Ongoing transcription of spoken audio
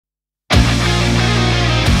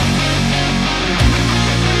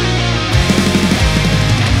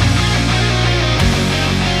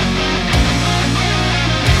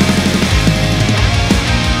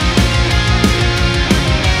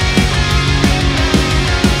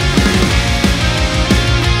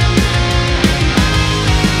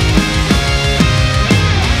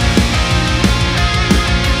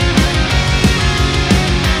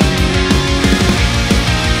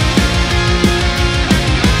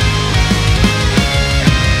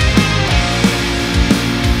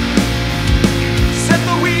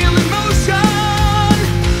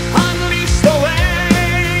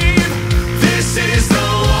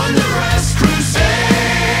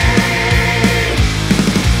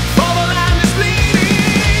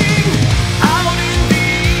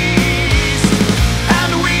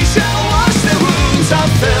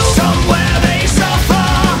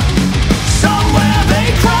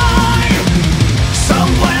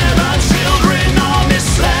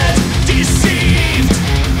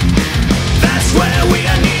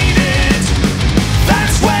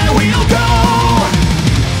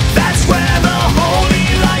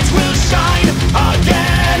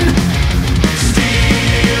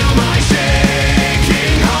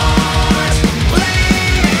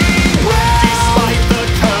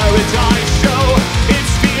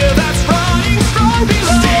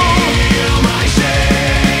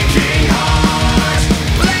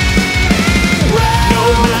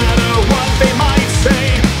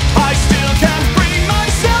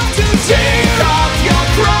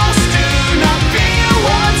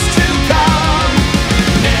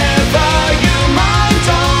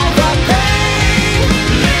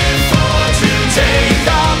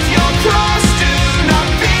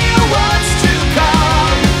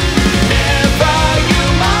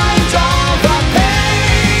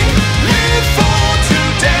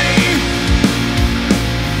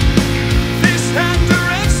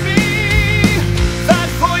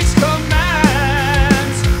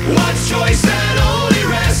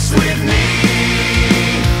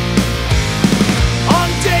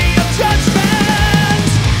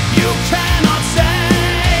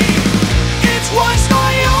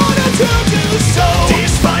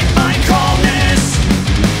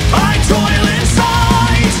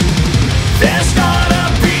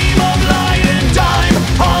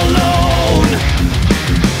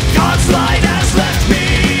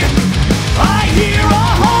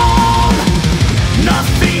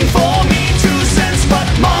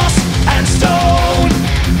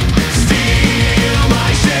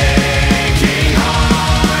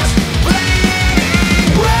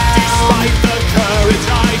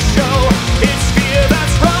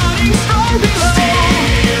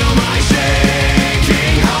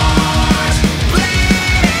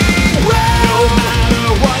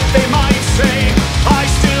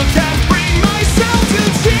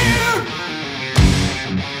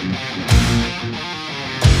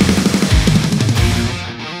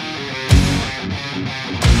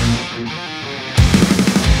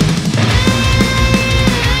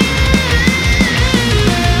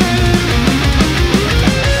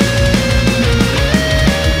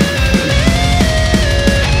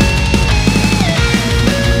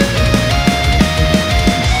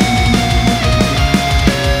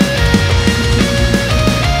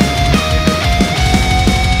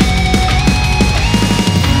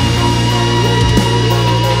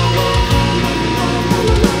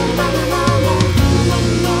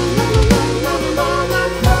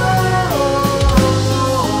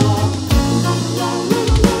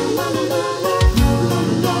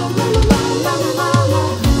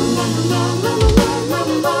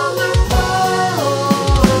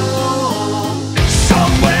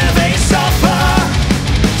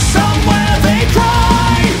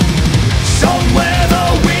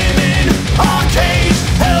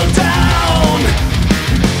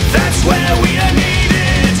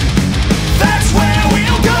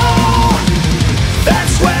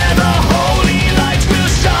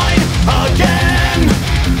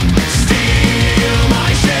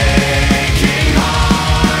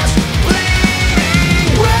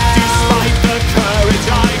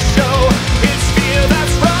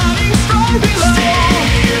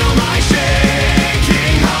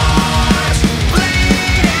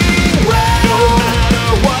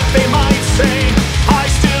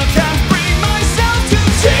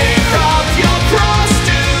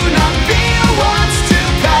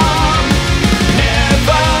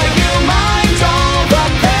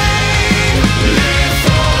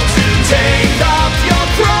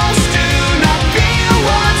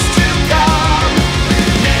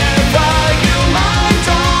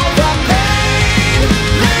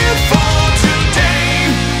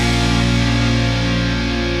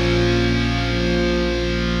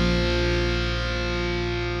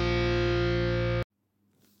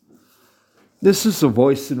This is the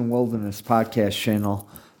Voice in the Wilderness podcast channel.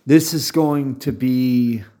 This is going to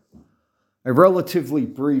be a relatively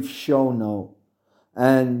brief show note.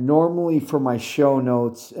 And normally for my show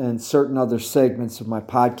notes and certain other segments of my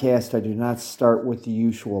podcast, I do not start with the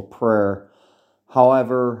usual prayer.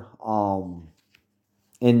 However,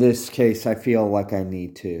 in this case, I feel like I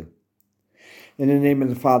need to. In the name of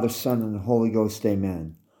the Father, Son, and the Holy Ghost,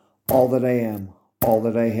 amen. All that I am, all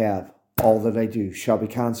that I have, all that I do shall be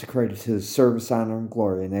consecrated to the service, honor, and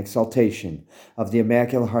glory and exaltation of the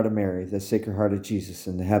Immaculate Heart of Mary, the Sacred Heart of Jesus,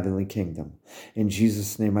 in the heavenly kingdom. In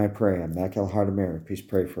Jesus' name I pray. Immaculate Heart of Mary, please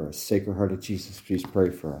pray for us. Sacred Heart of Jesus, please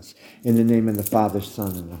pray for us. In the name of the Father,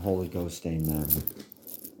 Son, and the Holy Ghost, amen.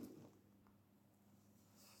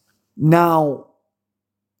 Now,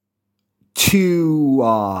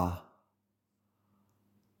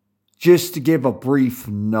 just to give a brief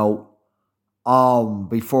note,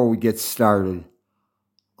 before we get started,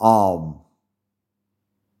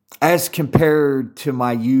 as compared to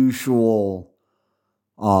my usual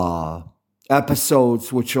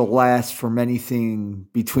episodes, which will last from anything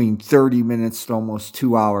between 30 minutes to almost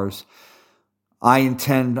 2 hours, I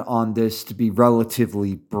intend on this to be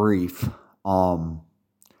relatively brief.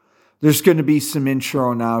 There's going to be some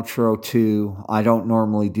intro and outro too. I don't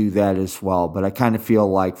normally do that as well, but I kind of feel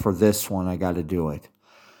like for this one, I got to do it.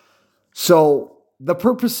 So the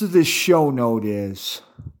purpose of this show note is,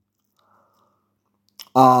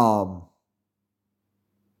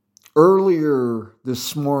 earlier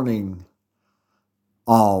this morning,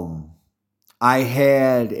 I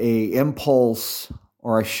had a impulse,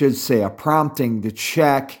 or I should say a prompting to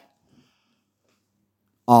check,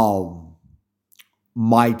 my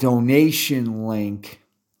donation link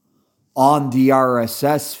on the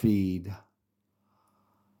RSS feed,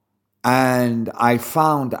 and I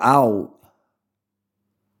found out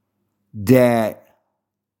that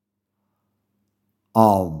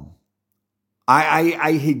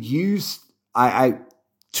I had used,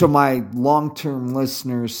 to my long-term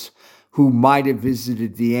listeners who might have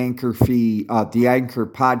visited the Anchor feed, the Anchor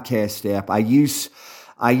podcast app, I used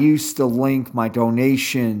to link my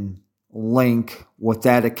donation link with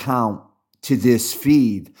that account to this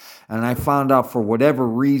feed, and I found out for whatever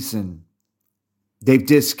reason they've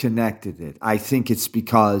disconnected it. I think it's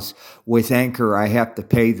because with Anchor I have to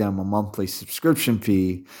pay them a monthly subscription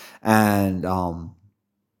fee, and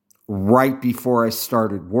right before I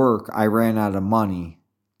started work I ran out of money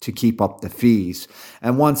to keep up the fees.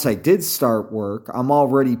 And once I did start work, I'm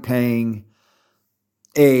already paying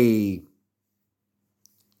a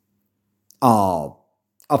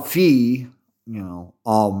fee,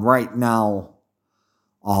 right now,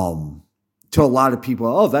 to a lot of people,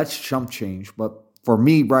 oh, that's chump change. But for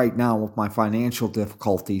me right now with my financial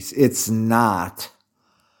difficulties, it's not.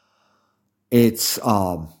 It's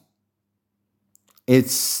an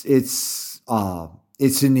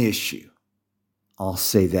issue. I'll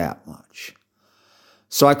say that much.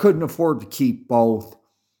 So I couldn't afford to keep both.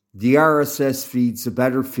 The RSS feed's a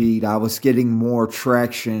better feed. I was getting more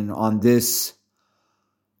traction on this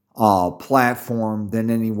platform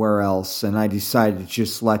than anywhere else, and I decided to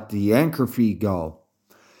just let the Anchor feed go.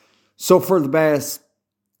 So for the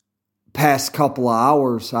past couple of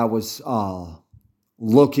hours, I was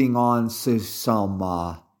looking on to some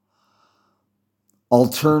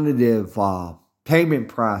alternative payment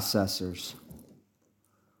processors,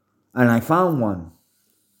 and I found one.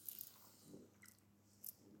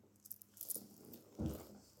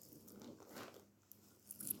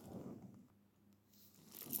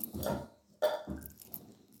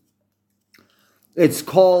 It's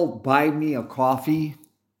called Buy Me a Coffee.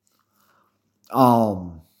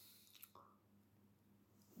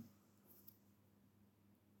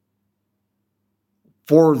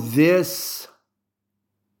 For this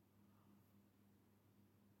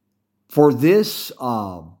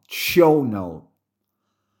show note,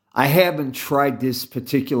 I haven't tried this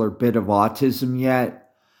particular bit of autism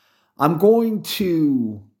yet. I'm going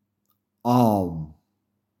to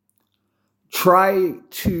try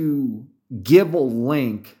to give a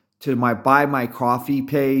link to my Buy My Coffee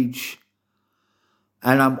page,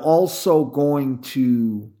 and I'm also going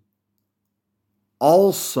to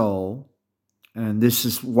and this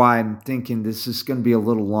is why I'm thinking this is going to be a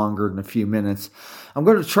little longer than a few minutes, I'm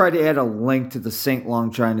going to try to add a link to the St.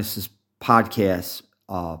 Longinus' podcast,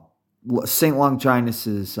 St.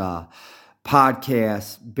 Longinus'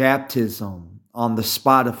 podcast, Baptism, on the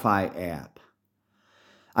Spotify app.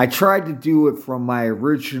 I tried to do it from my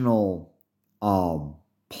original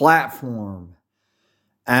platform,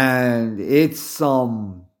 and it's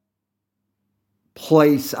some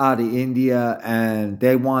place out of India, and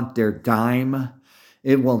they want their dime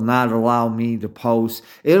It will not allow me to post.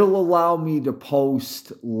 It'll allow me to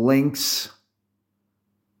post links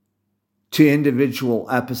to individual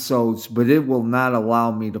episodes, but it will not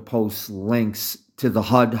allow me to post links to the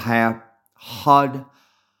HUD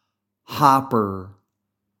Hopper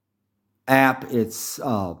app. It's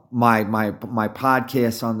my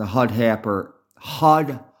podcast on the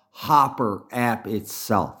HUD Hopper app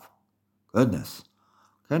itself. Goodness,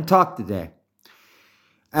 couldn't talk today.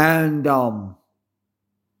 And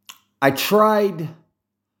I tried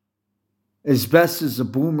as best as a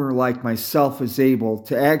boomer like myself is able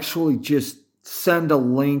to actually just send a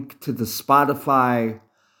link to the Spotify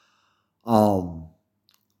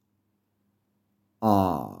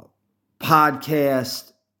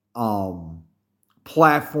podcast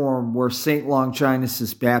platform where St.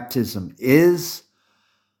 Longinus' baptism is.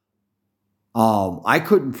 I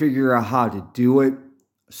couldn't figure out how to do it.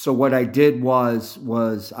 So what I did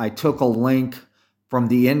was I took a link from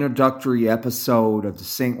the introductory episode of the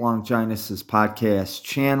St. Longinus' podcast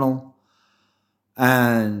channel,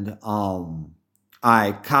 and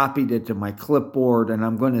I copied it to my clipboard, and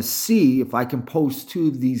I'm going to see if I can post two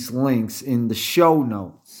of these links in the show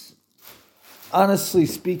notes. Honestly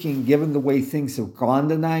speaking, given the way things have gone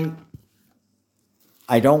tonight,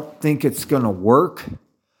 I don't think it's going to work.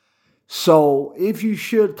 So if you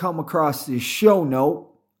should come across this show note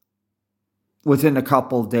within a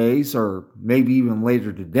couple of days or maybe even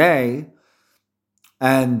later today,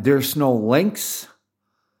 and there's no links,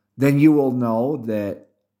 then you will know that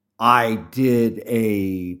I did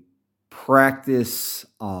a practice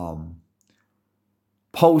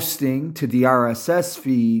posting to the RSS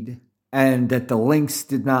feed and that the links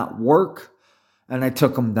did not work and I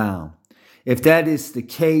took them down. If that is the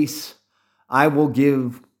case, I will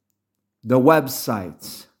give the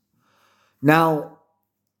websites. Now,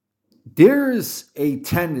 there's a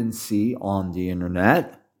tendency on the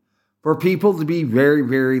internet for people to be very,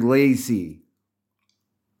 very lazy.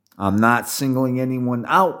 I'm not singling anyone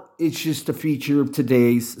out. It's just a feature of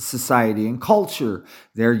today's society and culture.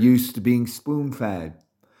 They're used to being spoon-fed.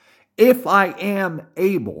 If I am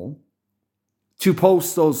able to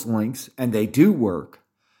post those links, and they do work,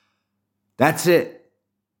 that's it.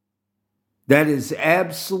 That is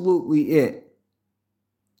absolutely it.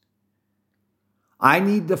 I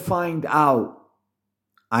need to find out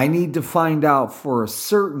for a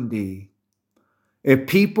certainty if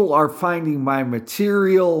people are finding my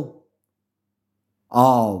material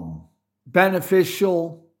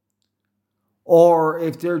beneficial, or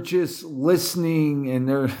if they're just listening and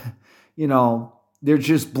they're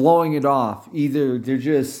just blowing it off. Either they're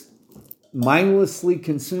just mindlessly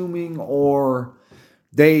consuming, or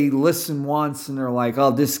they listen once and they're like,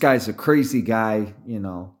 oh, this guy's a crazy guy,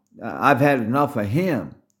 I've had enough of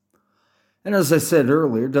him. And as I said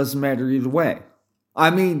earlier, it doesn't matter either way.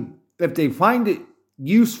 I mean, if they find it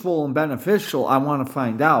useful and beneficial, I want to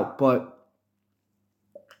find out. But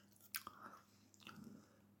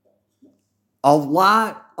a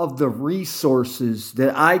lot of the resources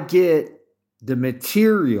that I get, the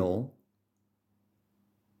material,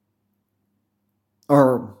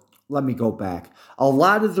 or let me go back. A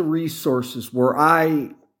lot of the resources where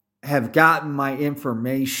I have gotten my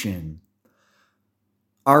information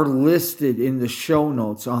are listed in the show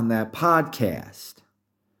notes on that podcast.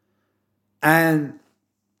 And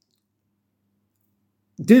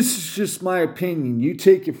this is just my opinion. You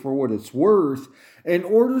take it for what it's worth. In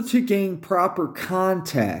order to gain proper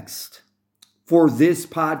context for this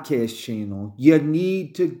podcast channel, you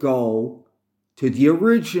need to go to the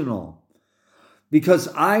original. Because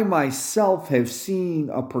I myself have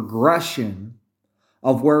seen a progression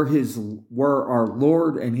of where our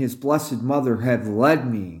Lord and His Blessed Mother have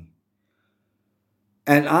led me.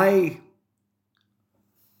 And I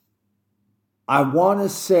want to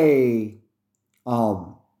say,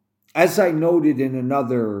 as I noted in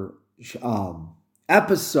another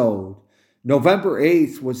episode, November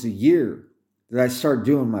 8th was the year that I started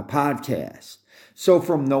doing my podcast. So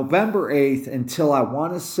from November 8th until I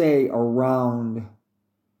want to say around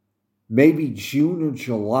maybe June or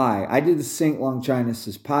July, I did the St.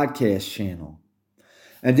 Longinus' podcast channel.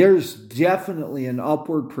 And there's definitely an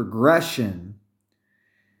upward progression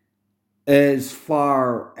as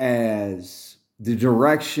far as the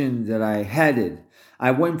direction that I headed.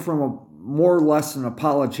 I went from a more or less an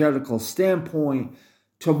apologetical standpoint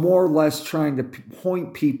to more or less trying to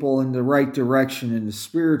point people in the right direction in the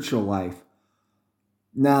spiritual life.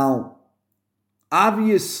 Now,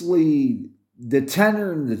 obviously, the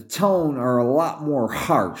tenor and the tone are a lot more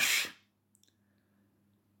harsh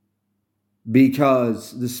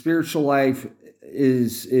because the spiritual life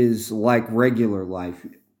is like regular life.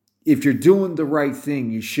 if you're doing the right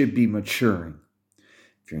thing, you should be maturing.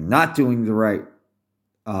 If you're not doing the right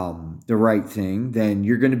thing, then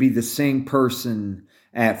you're going to be the same person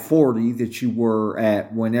at 40 that you were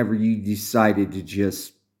at whenever you decided to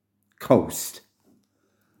just coast.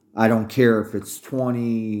 I don't care if it's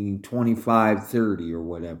 20, 25, 30 or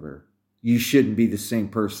whatever. You shouldn't be the same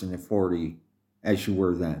person at 40 as you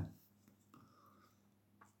were then.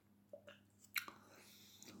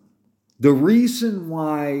 The reason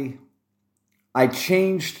why I was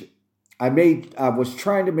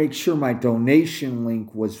trying to make sure my donation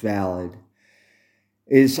link was valid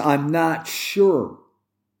is I'm not sure.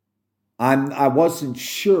 I wasn't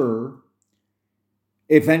sure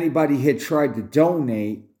if anybody had tried to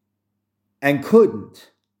donate and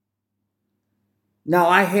couldn't. Now,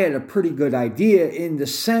 I had a pretty good idea in the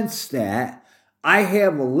sense that I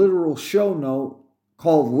have a literal show note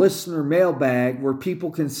called Listener Mailbag where people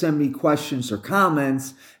can send me questions or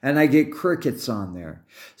comments and I get crickets on there.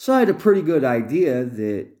 So I had a pretty good idea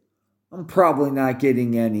that I'm probably not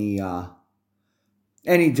getting any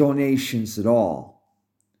donations at all.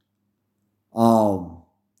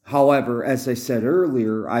 However, as I said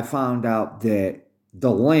earlier, I found out that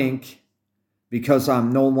the link, because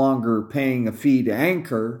I'm no longer paying a fee to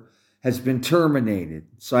Anchor, has been terminated.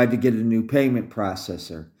 So I had to get a new payment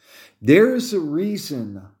processor. There's a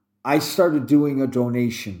reason I started doing a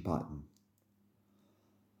donation button.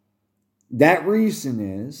 That reason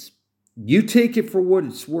is, you take it for what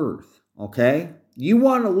it's worth, okay? You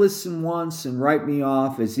want to listen once and write me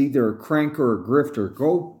off as either a crank or a grifter,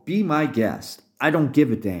 go be my guest. I don't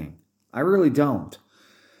give a dang. I really don't.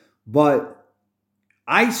 But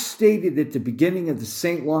I stated at the beginning of the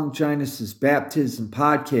St. Longinus' Baptism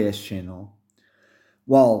podcast channel,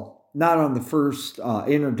 well, not on the first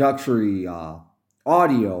introductory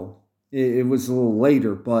audio, it was a little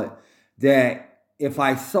later, but that if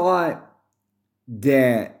I thought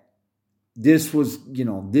that this was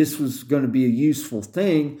going to be a useful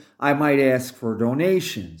thing, I might ask for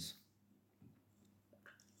donations.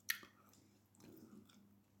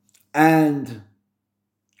 And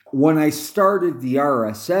when I started the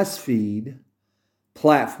RSS feed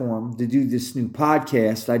platform to do this new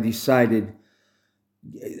podcast, I decided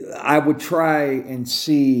I would try and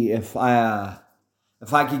see if I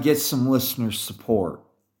could get some listener support.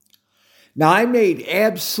 Now, I made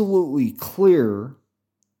absolutely clear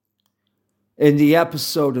in the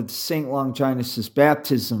episode of the St. Longinus'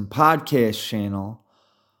 Baptism podcast channel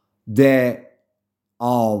that,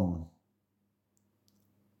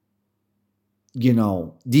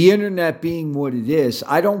 the internet being what it is,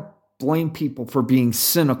 I don't blame people for being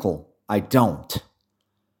cynical. I don't.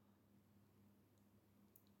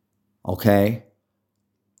 Okay?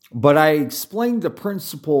 But I explained the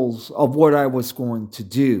principles of what I was going to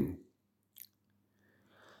do.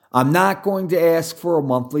 I'm not going to ask for a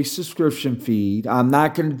monthly subscription feed. I'm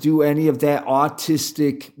not going to do any of that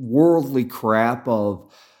autistic, worldly crap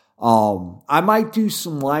of, I might do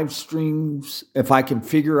some live streams if I can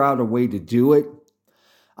figure out a way to do it.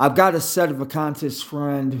 I've got a set of a contest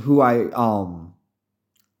friend who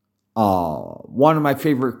one of my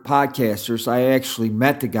favorite podcasters, I actually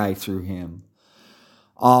met the guy through him,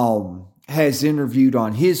 has interviewed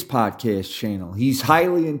on his podcast channel. He's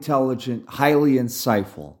highly intelligent, highly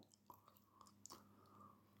insightful.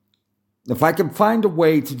 If I can find a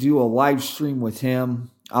way to do a live stream with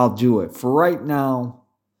him, I'll do it. For right now,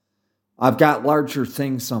 I've got larger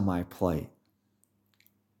things on my plate.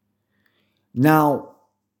 Now,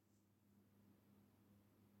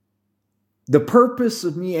 the purpose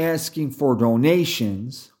of me asking for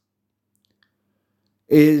donations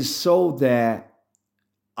is so that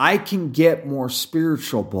I can get more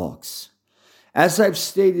spiritual books. As I've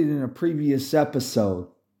stated in a previous episode,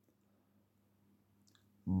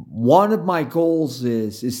 one of my goals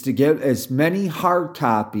is to get as many hard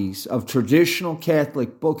copies of traditional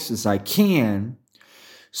Catholic books as I can,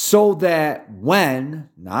 so that when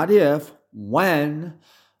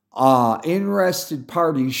interested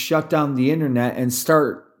parties shut down the internet and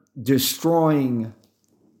start destroying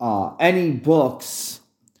any books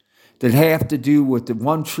that have to do with the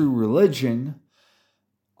one true religion,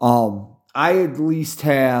 I at least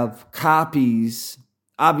have copies.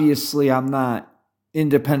 Obviously, I'm not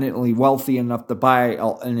independently wealthy enough to buy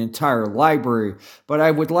an entire library, but I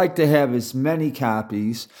would like to have as many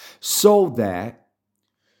copies so that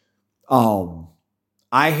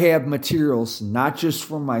I have materials not just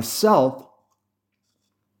for myself,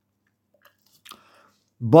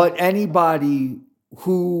 but anybody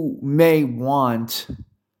who may want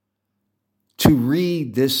to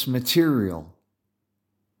read this material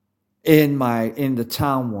in the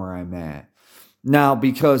town where I'm at. Now,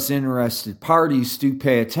 because interested parties do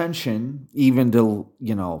pay attention, even to,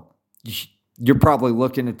 you're probably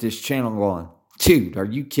looking at this channel going, dude, are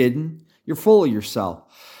you kidding? You're full of yourself.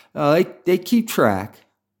 They keep track.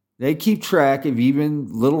 They keep track of even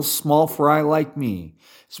little small fry like me.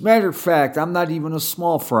 As a matter of fact, I'm not even a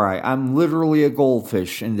small fry. I'm literally a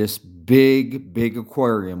goldfish in this big, big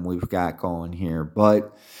aquarium we've got going here.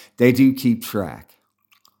 But they do keep track.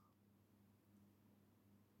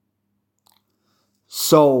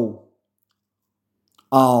 So,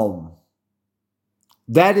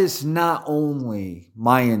 that is not only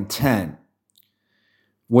my intent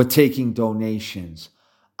with taking donations.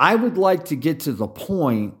 I would like to get to the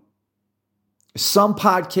point, some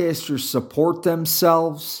podcasters support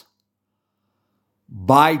themselves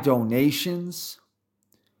by donations.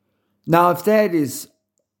 Now, if that is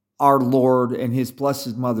our Lord and His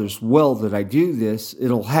Blessed Mother's will that I do this,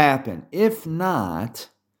 it'll happen. If not,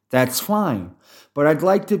 that's fine. But I'd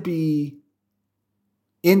like to be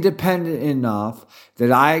independent enough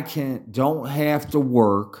that I don't have to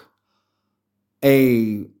work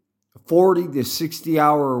a 40 to 60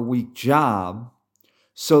 hour a week job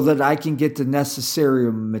so that I can get the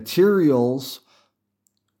necessary materials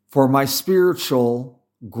for my spiritual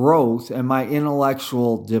growth and my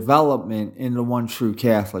intellectual development in the one true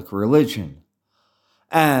Catholic religion.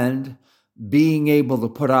 And being able to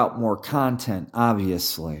put out more content,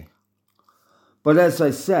 obviously. But as I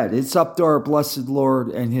said, it's up to our blessed Lord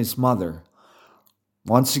and His Mother.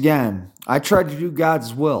 Once again, I try to do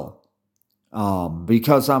God's will.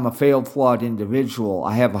 Because I'm a failed, flawed individual,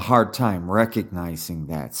 I have a hard time recognizing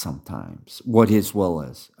that sometimes, what His will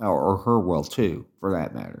is, or her will too, for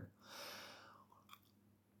that matter.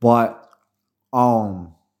 But,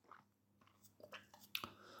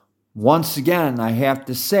 once again, I have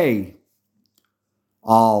to say,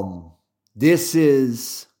 this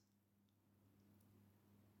is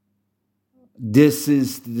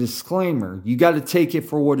the disclaimer. You got to take it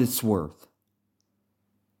for what it's worth.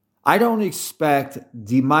 I don't expect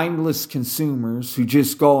the mindless consumers who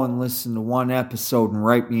just go and listen to one episode and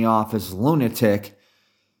write me off as a lunatic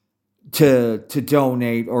to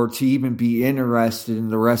donate or to even be interested in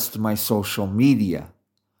the rest of my social media.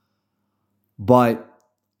 But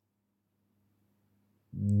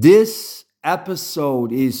this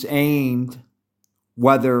episode is aimed,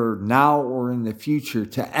 whether now or in the future,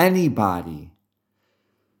 to anybody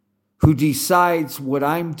who decides what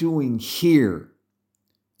I'm doing here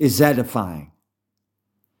is edifying.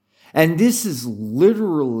 And this is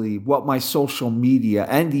literally what my social media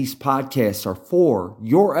and these podcasts are for,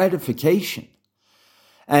 your edification.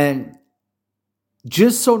 And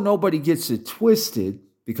just so nobody gets it twisted,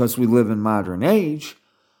 because we live in modern age,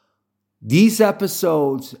 these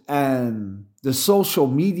episodes and the social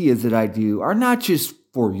media that I do are not just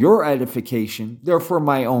for your edification, they're for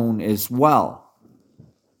my own as well.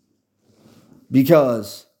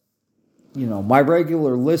 Because my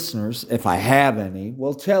regular listeners, if I have any,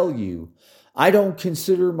 will tell you I don't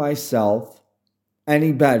consider myself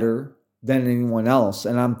any better than anyone else,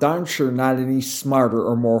 and I'm darn sure not any smarter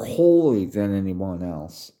or more holy than anyone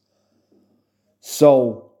else.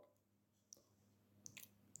 So,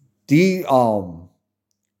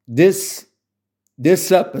 this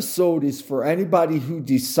episode is for anybody who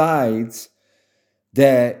decides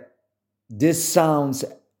that this sounds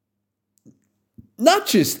not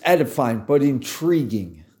just edifying, but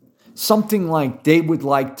intriguing. Something like they would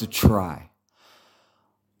like to try.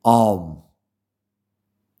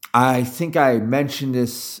 I think I mentioned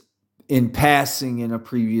this in passing in a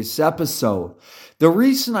previous episode. The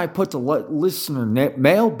reason I put the listener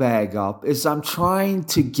mailbag up is I'm trying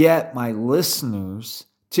to get my listeners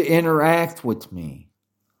to interact with me.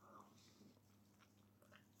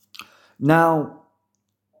 Now,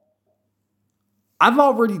 I've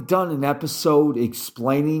already done an episode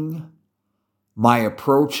explaining my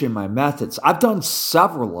approach and my methods. I've done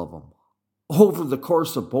several of them over the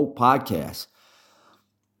course of both podcasts.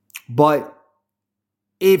 But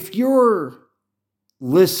if you're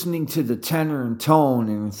listening to the tenor and tone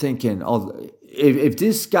and thinking, if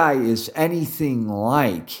this guy is anything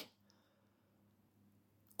like,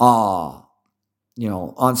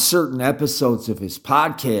 on certain episodes of his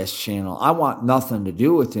podcast channel, I want nothing to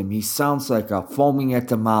do with him. He sounds like a foaming at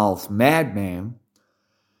the mouth madman.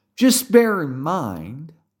 Just bear in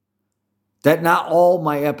mind that not all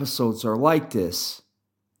my episodes are like this.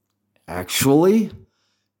 Actually,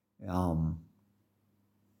 I'm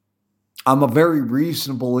a very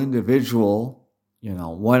reasonable individual,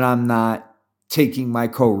 when I'm not taking my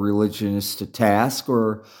co-religionists to task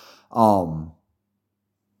or,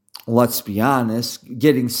 let's be honest,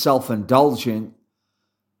 getting self-indulgent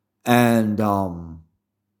and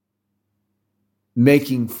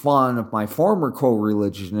making fun of my former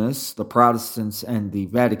co-religionists, the Protestants and the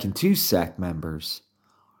Vatican II sect members.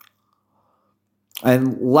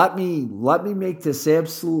 And let me make this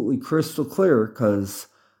absolutely crystal clear, because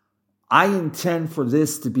I intend for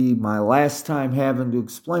this to be my last time having to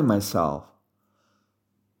explain myself.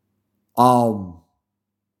 I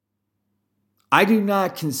do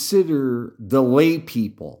not consider the lay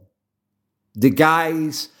people, the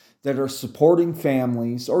guys that are supporting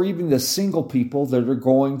families, or even the single people that are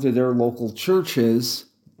going to their local churches,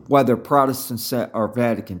 whether Protestants or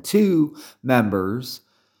Vatican II members,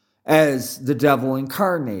 as the devil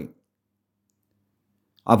incarnate.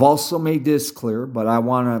 I've also made this clear, but I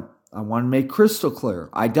want to make crystal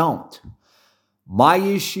clear. I don't. My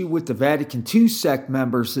issue with the Vatican II sect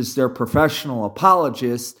members is their professional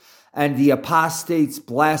apologists and the apostates,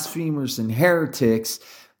 blasphemers, and heretics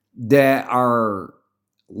that are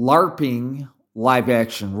LARPing, live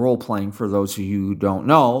action role playing, for those of you who don't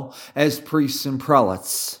know, as priests and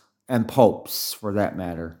prelates and popes, for that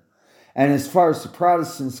matter. And as far as the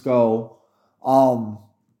Protestants go,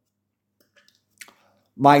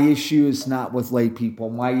 my issue is not with lay people.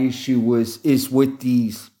 My issue is with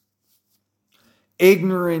these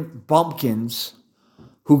ignorant bumpkins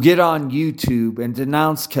who get on YouTube and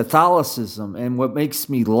denounce Catholicism. And what makes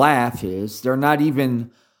me laugh is they're not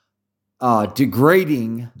even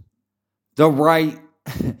degrading the right.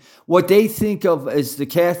 What they think of as the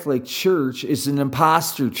Catholic Church is an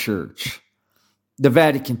imposter church, the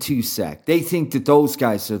Vatican II sect. They think that those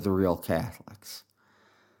guys are the real Catholics.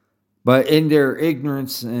 But in their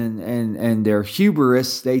ignorance and their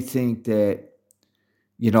hubris, they think that,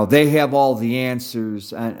 they have all the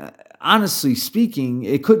answers. And honestly speaking,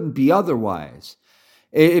 it couldn't be otherwise.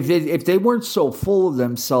 If they weren't so full of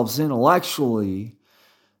themselves intellectually,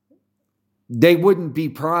 they wouldn't be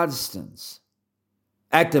Protestants.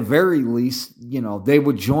 At the very least, they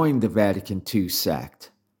would join the Vatican II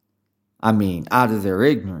sect. I mean, out of their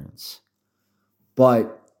ignorance.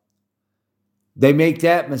 But they make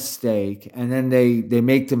that mistake, and then they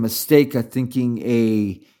make the mistake of thinking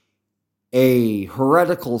a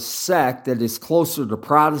heretical sect that is closer to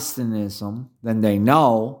Protestantism than they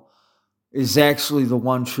know is actually the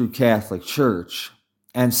one true Catholic Church.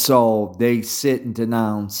 And so they sit and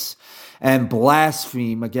denounce and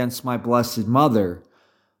blaspheme against my Blessed Mother.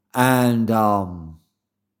 And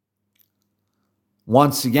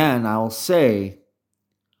once again, I'll say,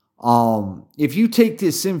 if you take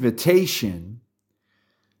this invitation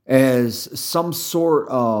as some sort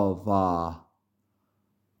of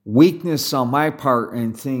weakness on my part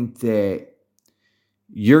and think that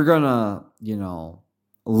you're going to,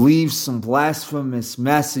 leave some blasphemous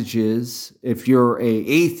messages if you're an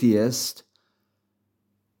atheist,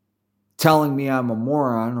 telling me I'm a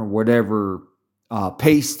moron or whatever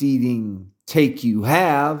paste-eating take you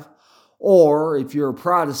have, or if you're a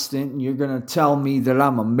Protestant and you're going to tell me that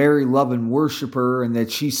I'm a Mary-loving worshiper and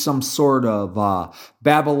that she's some sort of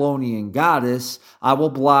Babylonian goddess, I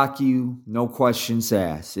will block you, no questions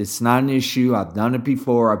asked. It's not an issue. I've done it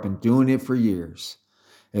before. I've been doing it for years.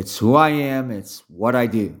 It's who I am. It's what I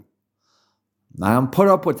do. I don't put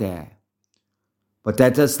up with that. But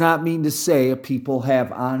that does not mean to say if people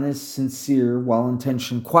have honest, sincere,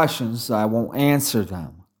 well-intentioned questions, I won't answer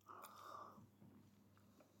them.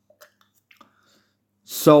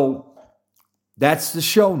 So that's the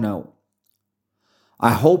show note.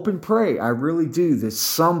 I hope and pray, I really do, that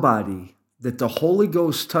the Holy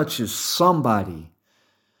Ghost touches somebody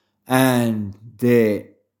and that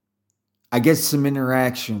I get some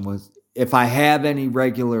interaction with, if I have any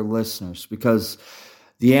regular listeners, because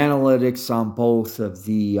the analytics on both of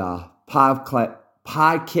the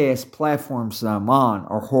podcast platforms that I'm on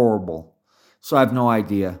are horrible. So I have no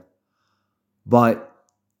idea. But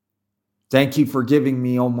thank you for giving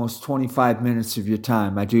me almost 25 minutes of your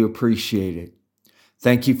time. I do appreciate it.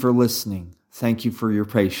 Thank you for listening. Thank you for your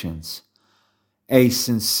patience. A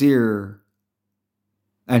sincere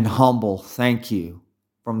and humble thank you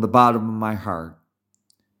from the bottom of my heart.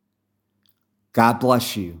 God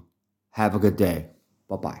bless you. Have a good day.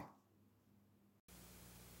 Bye-bye.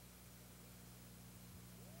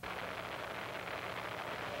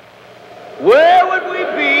 Where would we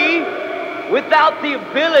be without the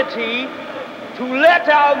ability to let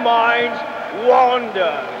our minds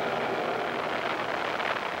wander?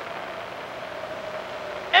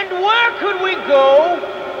 And where could we go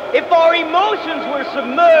if our emotions were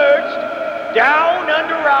submerged down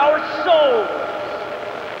under our souls?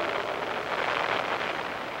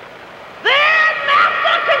 Then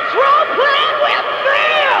master control plane will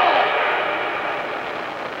fail!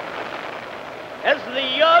 As the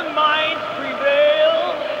young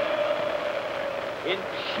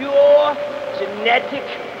magnetic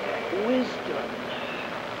wisdom.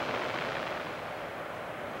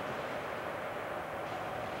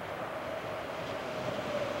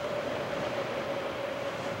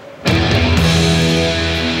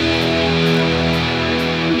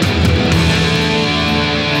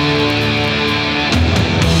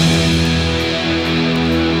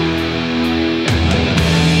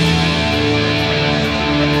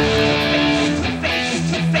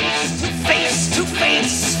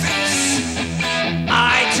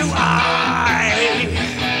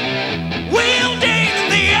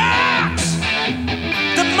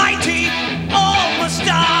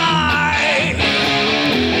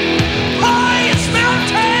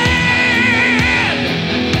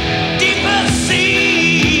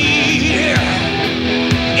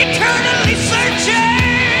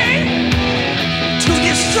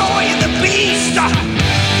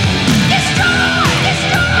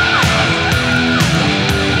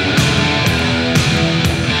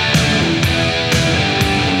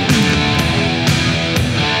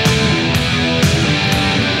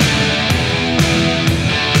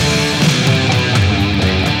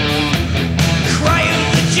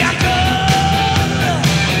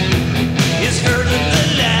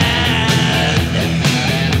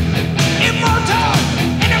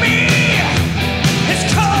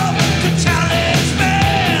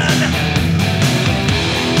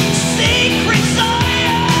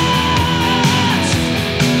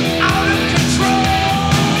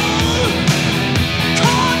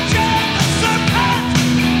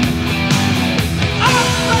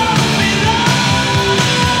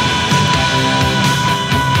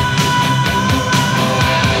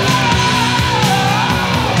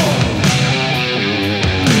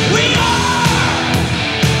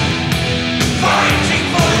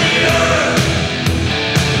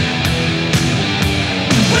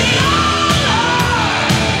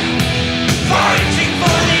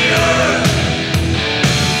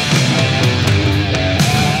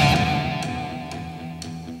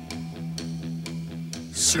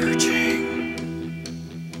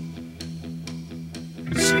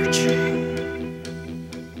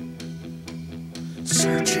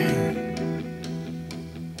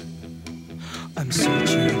 I'm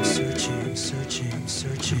searching, searching, searching,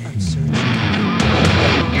 searching.